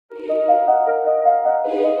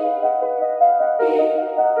Hello,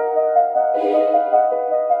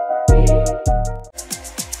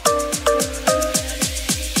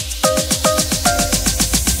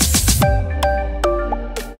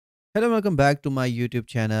 welcome back to my YouTube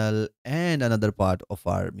channel and another part of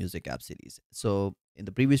our music app series. So, in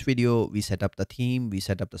the previous video, we set up the theme, we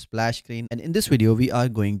set up the splash screen, and in this video, we are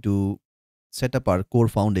going to set up our core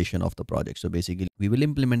foundation of the project. So, basically, we will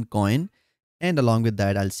implement Koin, and along with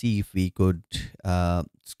that, I'll see if we could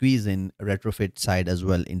squeeze in retrofit side as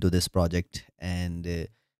well into this project and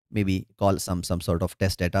maybe call some sort of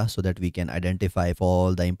test data so that we can identify if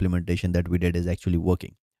all the implementation that we did is actually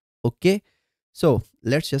working. Okay. So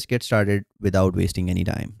let's just get started without wasting any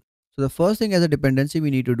time. So the first thing as a dependency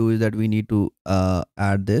we need to do is that we need to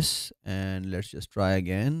add this, and let's just try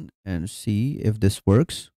again and see if this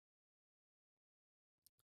works.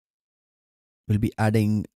 We'll be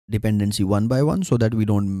adding dependency one by one so that we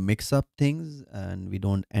don't mix up things and we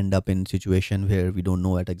don't end up in situation where we don't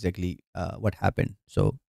know at exactly what happened.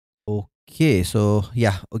 So okay, so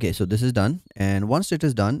yeah, okay, so this is done, and once it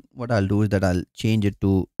is done, what I'll do is that I'll change it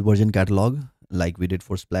to version catalog like we did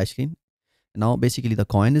for splash screen. Now basically the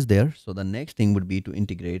Koin is there, so the next thing would be to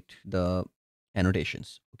integrate the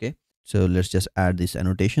annotations. Okay, so let's just add these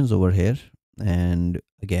annotations over here and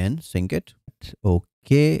again sync it.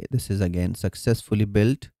 Okay, this is again successfully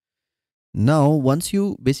built. Now once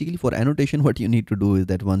you basically for annotation, what you need to do is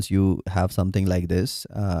that once you have something like this,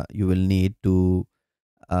 you will need to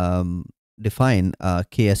define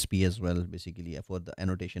KSP as well, basically for the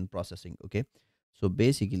annotation processing. Okay, so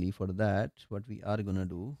basically for that, what we are gonna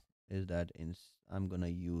do is that I'm gonna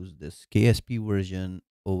use this KSP version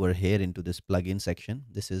over here into this plugin section.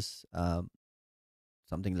 This is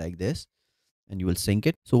something like this, and you will sync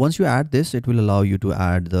it. So once you add this, it will allow you to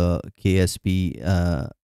add the KSP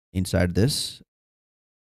inside this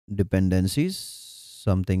dependencies,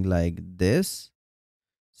 something like this.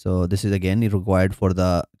 So this is again required for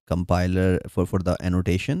the compiler for the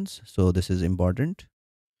annotations. So this is important,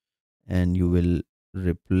 and you will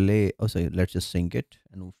replay. Oh, sorry, let's just sync it.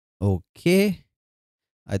 And okay,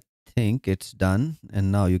 I think it's done,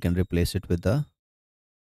 and now you can replace it with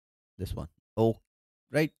this one. Oh,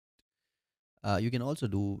 right. You can also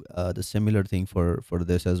do the similar thing for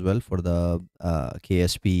this as well, for the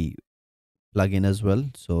KSP plugin as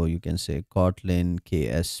well. So you can say Kotlin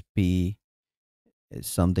KSP is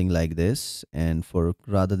something like this, and for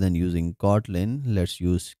rather than using Kotlin, let's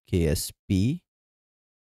use KSP.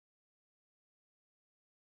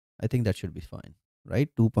 I think that should be fine, right?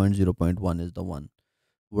 2.0.1 is the one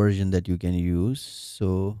version that you can use.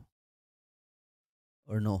 So,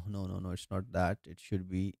 or no, it's not that. It should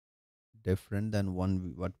be different than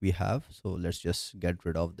what we have. So let's just get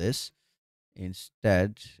rid of this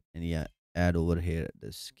instead, and yeah, add over here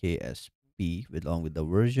this KSP along with the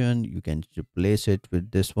version. You can replace it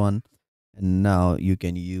with this one, and now you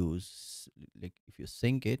can use, like, if you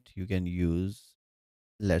sync it, you can use,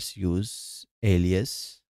 let's use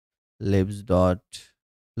alias libs dot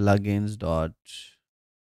plugins dot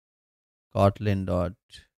kotlin dot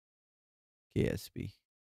ksp.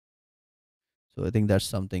 So I think that's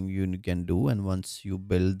something you can do, and once you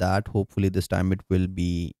build that, hopefully this time it will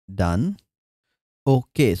be done.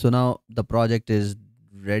 Okay, so now the project is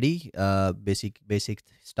ready. Basic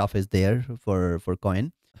stuff is there for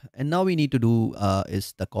Koin, and now we need to do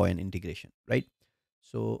is the Koin integration, right?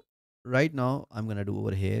 So right now I'm gonna do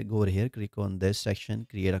over here, go over here, click on this section,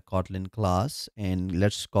 create a Kotlin class, and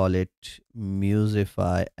let's call it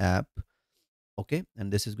Musify app. Okay, and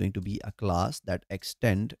this is going to be a class that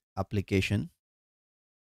extend application.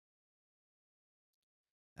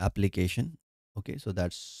 Okay, so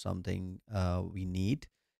that's something we need.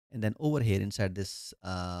 And then over here inside this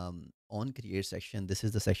on create section, this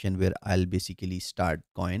is the section where I'll basically start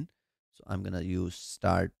Koin. So I'm gonna use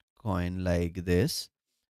start Koin like this,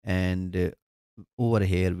 and over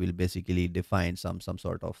here we'll basically define some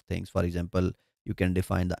sort of things. For example, you can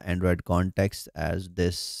define the Android context as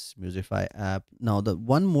this Musify app. Now the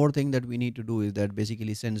one more thing that we need to do is that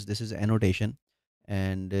basically, since this is annotation,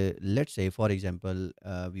 and let's say for example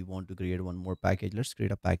we want to create one more package. Let's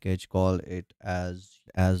create a package, call it as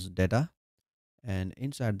data, and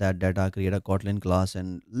inside that data create a Kotlin class,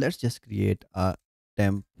 and let's just create a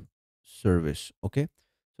temp service. Okay,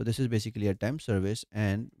 so this is basically a temp service,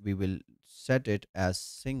 and we will set it as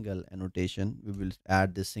single annotation. We will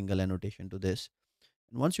add this single annotation to this,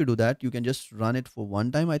 and once you do that, you can just run it for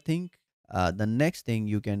one time, I think. The next thing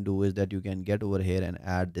you can do is that you can get over here and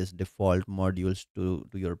add this default modules to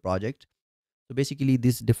your project. So basically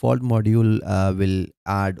this default module will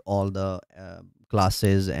add all the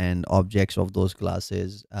classes and objects of those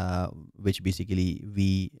classes, which basically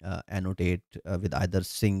we annotate with either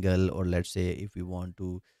single, or let's say if we want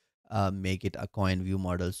to make it a coin view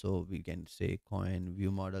model, so we can say coin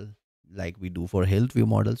view model like we do for hilt view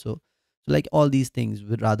model. So like all these things,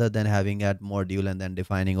 rather than having at module and then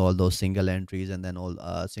defining all those single entries and then all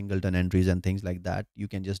singleton entries and things like that, you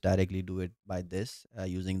can just directly do it by this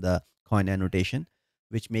using the coin annotation,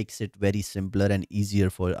 which makes it very simpler and easier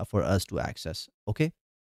for us to access. Okay,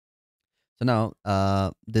 so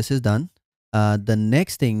now this is done. The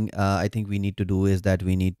next thing I think we need to do is that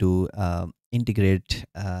we need to integrate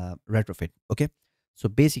retrofit. Okay, so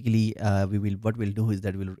basically we will what we'll do is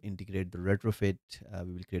that we'll integrate the retrofit.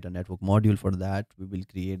 We will create a network module for that. We will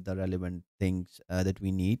create the relevant things that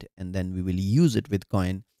we need, and then we will use it with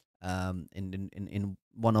Coin in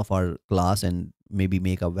one of our class, and maybe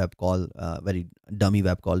make a web call, very dummy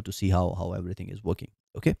web call, to see how everything is working.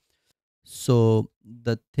 Okay, so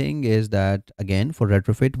the thing is that again, for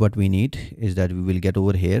retrofit, what we need is that we will get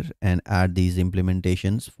over here and add these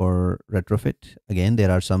implementations for retrofit. Again,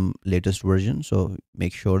 there are some latest versions, so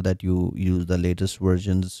make sure that you use the latest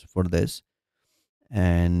versions for this.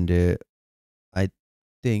 And I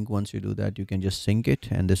think once you do that, you can just sync it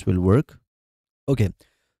and this will work. Okay,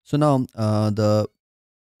 so now the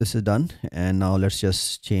this is done, and now let's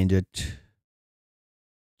just change it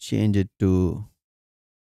to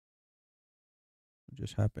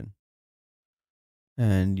just happen.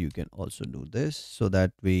 And you can also do this so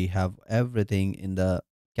that we have everything in the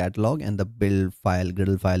catalog, and the build file,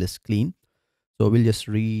 gradle file is clean. So we'll just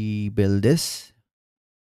rebuild this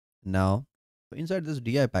now. Inside this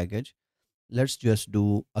di package, let's just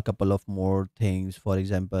do a couple of more things. For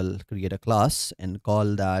example, create a class and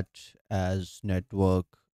call that as network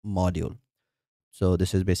module. So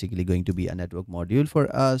this is basically going to be a network module for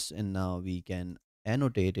us, and now we can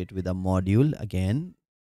annotate it with a module, again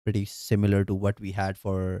pretty similar to what we had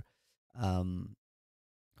um,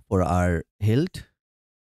 for our hilt.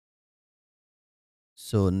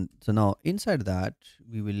 So now inside that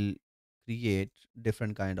we will create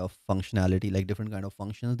different kind of functionality, like different kind of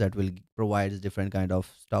functions that will provide different kind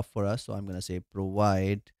of stuff for us. So I'm going to say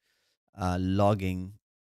provide logging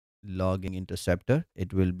interceptor.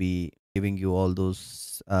 It will be giving you all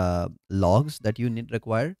those logs that you need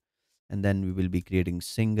require. And then we will be creating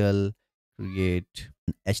single create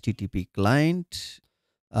HTTP client.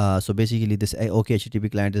 So basically this OK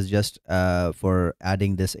HTTP client is just for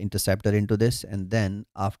adding this interceptor into this, and then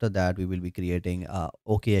after that we will be creating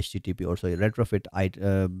OK HTTP, or sorry, retrofit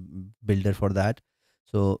builder for that.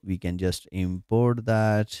 So we can just import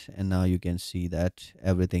that, and now you can see that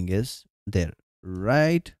everything is there,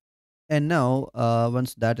 right? And now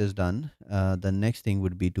once that is done, the next thing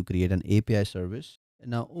would be to create an API service. And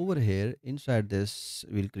now over here inside this,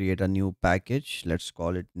 we'll create a new package. Let's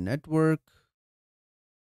call it network.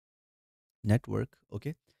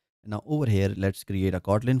 Okay, now over here let's create a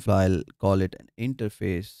Kotlin file, call it an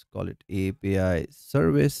interface, call it API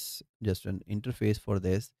service, just an interface for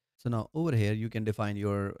this. So now over here you can define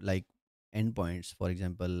your like endpoints, for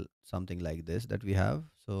example something like this that we have.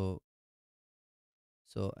 So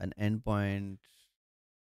an endpoint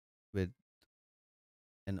with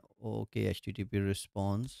an OK HTTP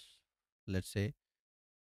response, let's say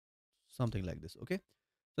something like this. Okay,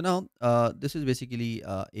 so now this is basically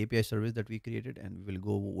API service that we created, and we will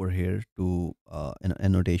go over here to an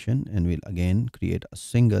annotation, and we'll again create a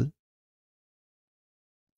single.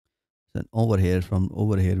 Then over here, from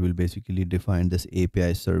over here, we'll basically define this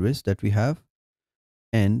API service that we have.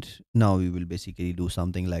 And now we will basically do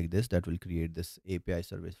something like this that will create this API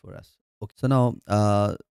service for us. Okay, so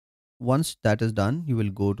now once that is done, you will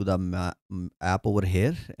go to the app over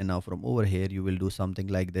here, and now from over here you will do something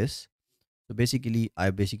like this. So basically I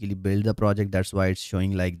basically build the project, that's why it's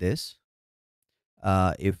showing like this.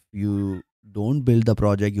 If you don't build the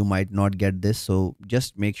project, you might not get this. So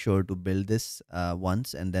just make sure to build this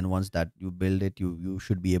once, and then once that you build it, you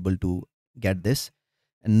should be able to get this.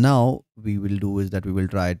 And now we will do is that we will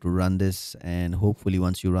try to run this, and hopefully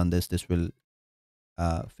once you run this, this will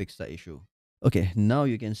fix the issue. Okay, now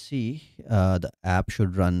you can see the app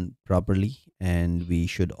should run properly, and we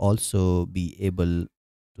should also be able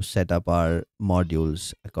to set up our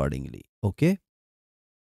modules accordingly. Okay,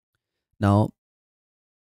 now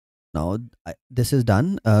this is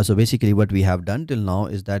done. So basically what we have done till now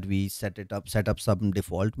is that we set up some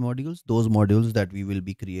default modules, those modules that we will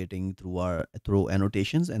be creating through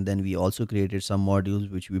annotations. And then we also created some modules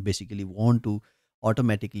which we basically want to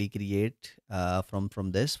automatically create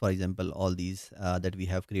from this, for example all these that we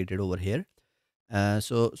have created over here.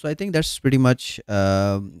 So I think that's pretty much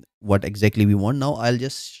what exactly we want. Now I'll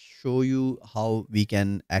just show you how we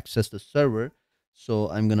can access the server. So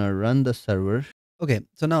I'm gonna run the server. Okay,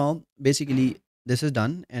 so now basically this is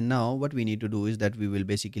done, and now what we need to do is that we will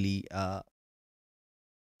basically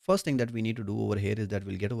first thing that we need to do over here is that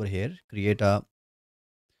we'll get over here, create a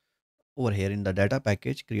over here in the data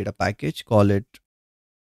package, create a package, call it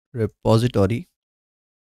repository.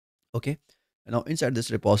 Okay, and now inside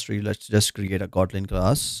this repository, let's just create a Kotlin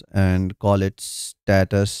class and call it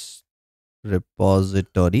status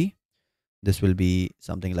repository. This will be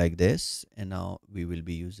something like this, and now we will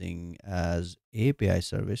be using as API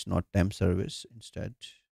service, not temp service. Instead,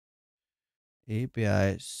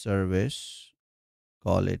 API service,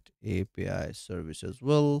 call it API service as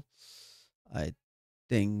well. I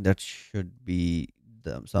think that should be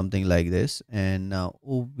something like this. And now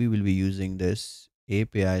we will be using this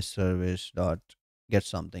API service dot get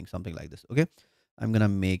something like this. Okay, I'm gonna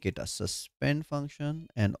make it a suspend function.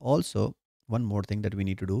 And also one more thing that we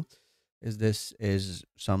need to do is this is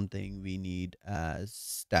something we need as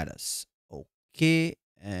status. Okay,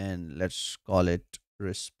 and let's call it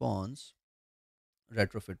response,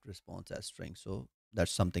 retrofit response as string. So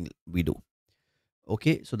that's something we do.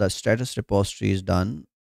 Okay, so the status repository is done.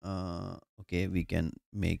 Okay, we can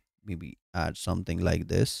make maybe add something like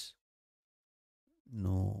this.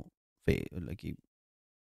 No fail, like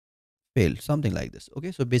fail, something like this.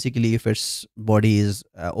 Okay, so basically if its body is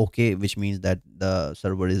okay, which means that the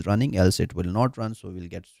server is running, else it will not run, so we'll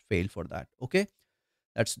get fail for that. Okay,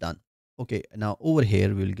 that's done. Okay, now over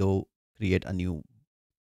here we'll go create a new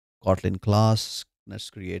Kotlin class. Let's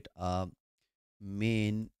create a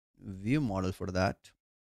main view model for that,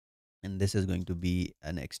 and this is going to be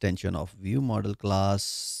an extension of view model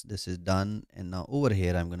class. This is done, and now over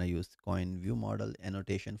here I'm going to use Koin view model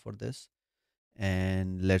annotation for this,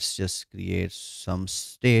 and let's just create some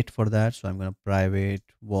state for that. So I'm going to private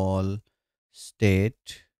wall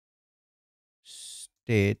state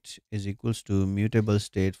is equals to mutable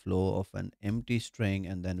state flow of an empty string,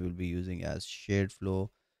 and then we'll be using as shared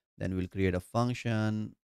flow. Then we'll create a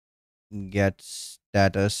function get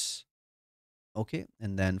status. Okay,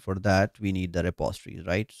 and then for that we need the repositories,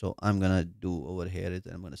 right? So I'm gonna do over here is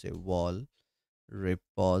I'm gonna say wall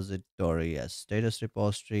repository as status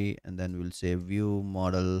repository, and then we'll say view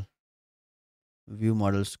model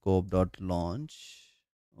scope dot launch.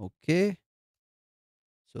 Okay,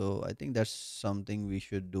 so I think that's something we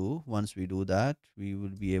should do. Once we do that, we will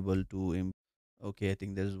be able to okay, I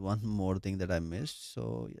think there's one more thing that I missed.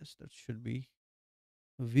 So yes, that should be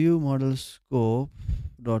view model scope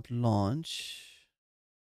dot launch,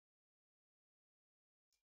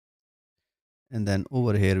 and then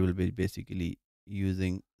over here we'll be basically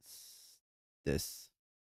using this,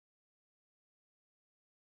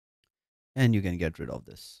 and you can get rid of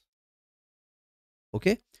this.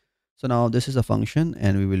 Okay, so now this is a function,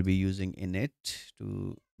 and we will be using init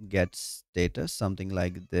to get status, something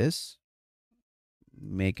like this.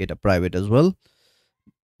 Make it a private as well.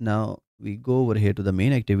 Now we go over here to the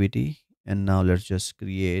main activity, and now let's just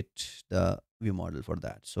create the view model for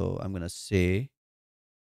that. So I'm gonna say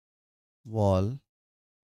wall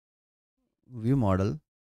view model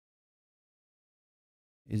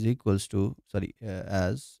is equals to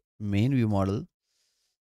as main view model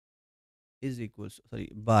is equals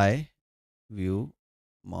by view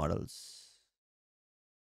models.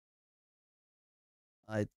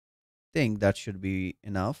 I think that should be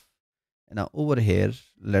enough. And now over here,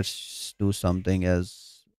 let's do something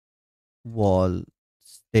as wall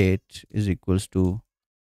state is equals to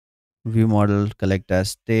view model collect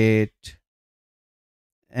as state,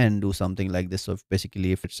 and do something like this. So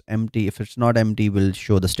basically if it's empty, if it's not empty, we'll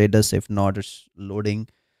show the status. If not, it's loading.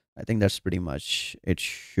 I think that's pretty much it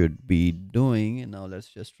should be doing. And now let's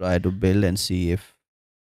just try to build and see if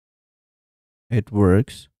it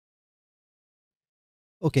works.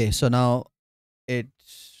 Okay, so now it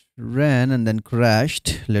ran and then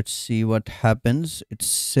crashed. Let's see what happens. It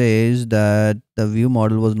says that the view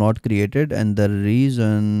model was not created, and the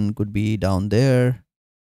reason could be down there.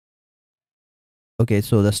 Okay,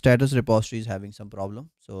 so the status repository is having some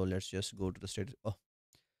problem. So let's just go to the status. Oh,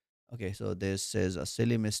 okay, so this is a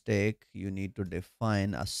silly mistake. You need to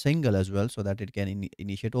define a single as well so that it can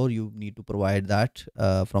initiate, or you need to provide that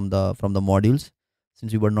from the modules.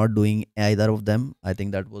 Since we were not doing either of them, I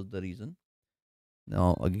think that was the reason.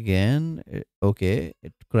 Now again, okay,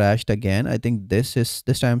 it crashed again. I think this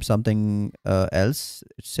time something else.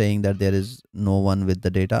 It's saying that there is no one with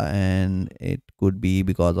the data, and it could be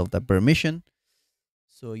because of the permission.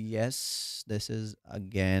 So yes, this is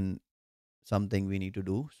again something we need to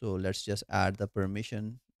do. So let's just add the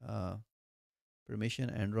permission. Permission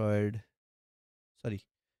Android. Sorry,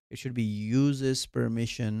 It should be uses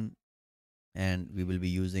permission, and we will be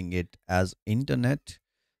using it as internet.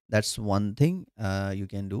 That's one thing you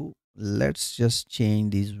can do. Let's just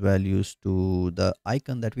change these values to the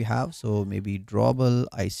icon that we have. So maybe drawable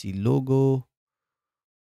IC logo,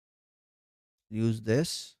 use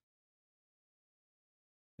this,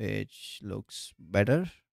 which looks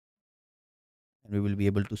better, and we will be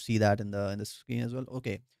able to see that in the screen as well.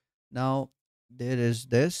 Okay, now there is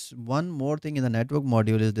this one more thing in the network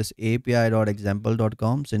module is this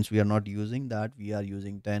api.example.com. Since we are not using that, we are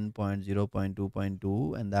using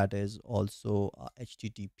 10.0.2.2, and that is also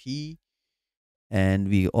http, and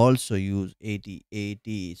we also use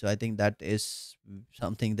 8080. So I think that is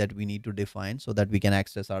something that we need to define so that we can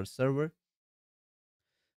access our server.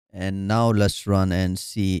 And now let's run and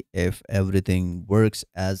see if everything works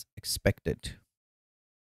as expected.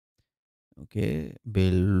 Okay,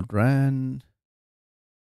 build ran.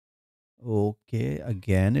 Okay,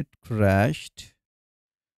 again it crashed.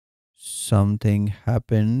 Something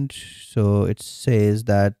happened. So it says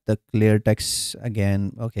that the clear text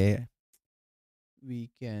again. Okay,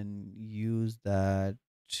 we can use that.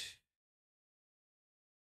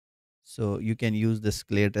 So you can use this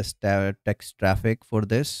clear text traffic for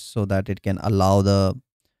this so that it can allow the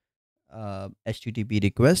HTTP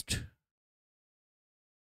request.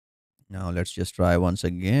 Now let's just try once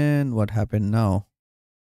again. What happened now?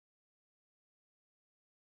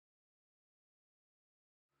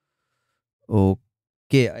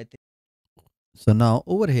 Okay, I think so. Now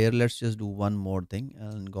over here, let's just do one more thing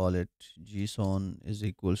and call it JSON is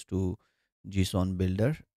equals to JSON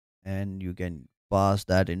builder, and you can pass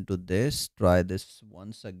that into this. Try this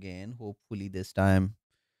once again. Hopefully this time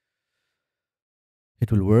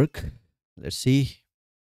it will work. Let's see.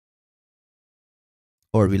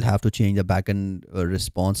 Or we'll have to change the backend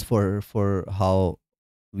response for how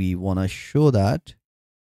we want to show that.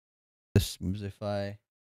 Just Musify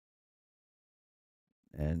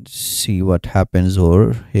and see what happens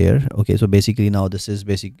over here. Okay, so basically now this is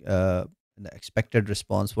basic the expected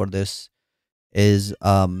response for this is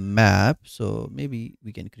a map. So maybe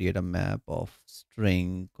we can create a map of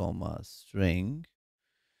string comma string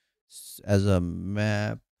as a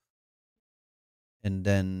map, and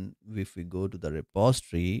then if we go to the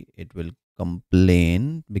repository it will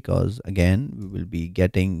complain because again we will be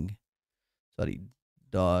getting, sorry,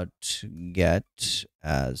 dot get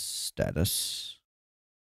as status.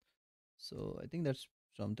 So I think that's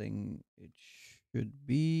something it should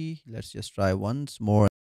be. Let's just try once more.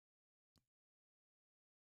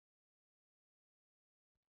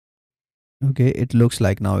 Okay, it looks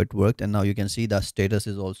like now it worked, and now you can see the status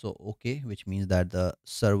is also okay, which means that the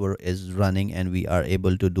server is running and we are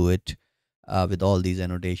able to do it with all these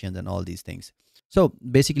annotations and all these things. So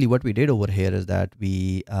basically what we did over here is that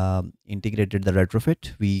we integrated the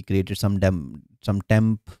retrofit. We created some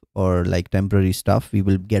temp or like temporary stuff. We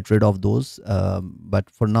will get rid of those, but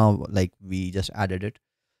for now, like we just added it,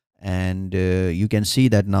 and you can see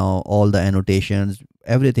that now all the annotations,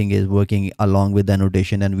 everything is working along with the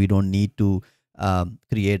annotation, and we don't need to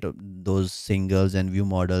create those singles and view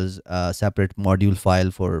models separate module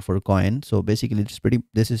file for Koin. So basically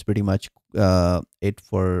this is pretty much it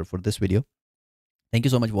for this video. Thank you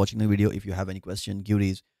so much for watching the video. If you have any question,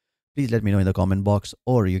 queries, please let me know in the comment box,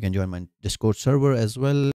 or you can join my Discord server as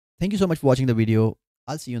well. Thank you so much for watching the video.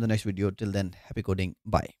 I'll see you in the next video. Till then, happy coding.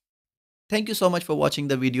 Bye. Thank you so much for watching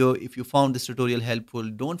the video. If you found this tutorial helpful,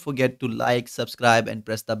 don't forget to like, subscribe, and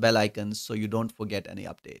press the bell icon so you don't forget any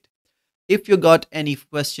update. If you got any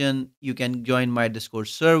question, you can join my Discord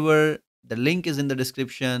server. The link is in the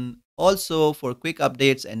description. Also, for quick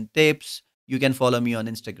updates and tips, you can follow me on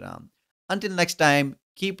Instagram. Until next time,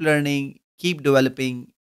 keep learning, keep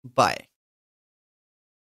developing. Bye.